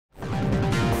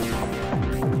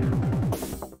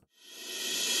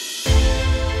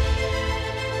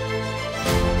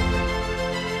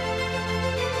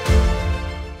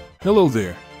Hello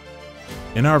there.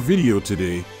 In our video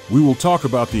today, we will talk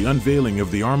about the unveiling of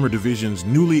the Armor Division's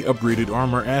newly upgraded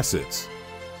armor assets.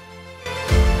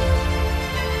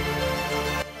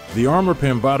 The Armor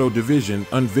Pambato Division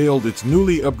unveiled its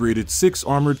newly upgraded 6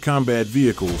 Armored Combat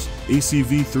Vehicles,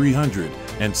 ACV-300,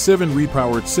 and 7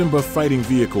 repowered Simba Fighting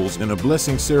Vehicles in a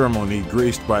blessing ceremony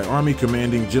graced by Army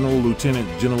Commanding General Lieutenant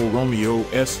General Romeo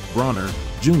S. Brawner,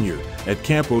 Jr. at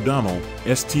Camp O'Donnell,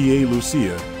 Sta.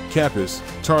 Lucia, Campus,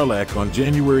 Tarlac on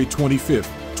January 25,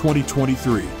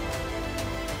 2023.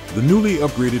 The newly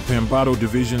upgraded Pambato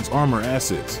Division's armor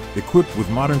assets, equipped with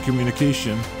modern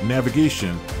communication,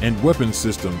 navigation, and weapons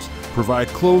systems, provide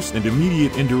close and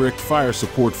immediate indirect fire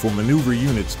support for maneuver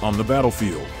units on the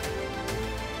battlefield.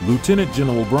 Lieutenant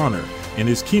General Brawner, in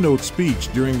his keynote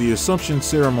speech during the Assumption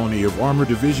ceremony of Armor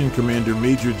Division Commander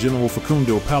Major General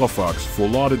Facundo Palafox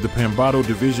IV lauded the Pambato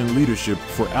Division leadership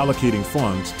for allocating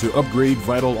funds to upgrade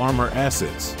vital armor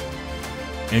assets.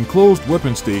 Enclosed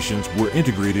weapon stations were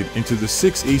integrated into the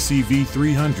 6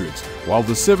 ACV-300s, while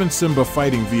the 7 Simba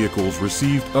Fighting Vehicles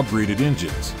received upgraded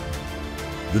engines.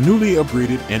 The newly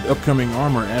upgraded and upcoming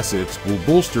armor assets will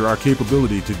bolster our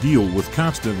capability to deal with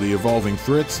constantly evolving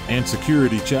threats and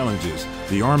security challenges,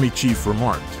 the Army Chief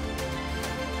remarked.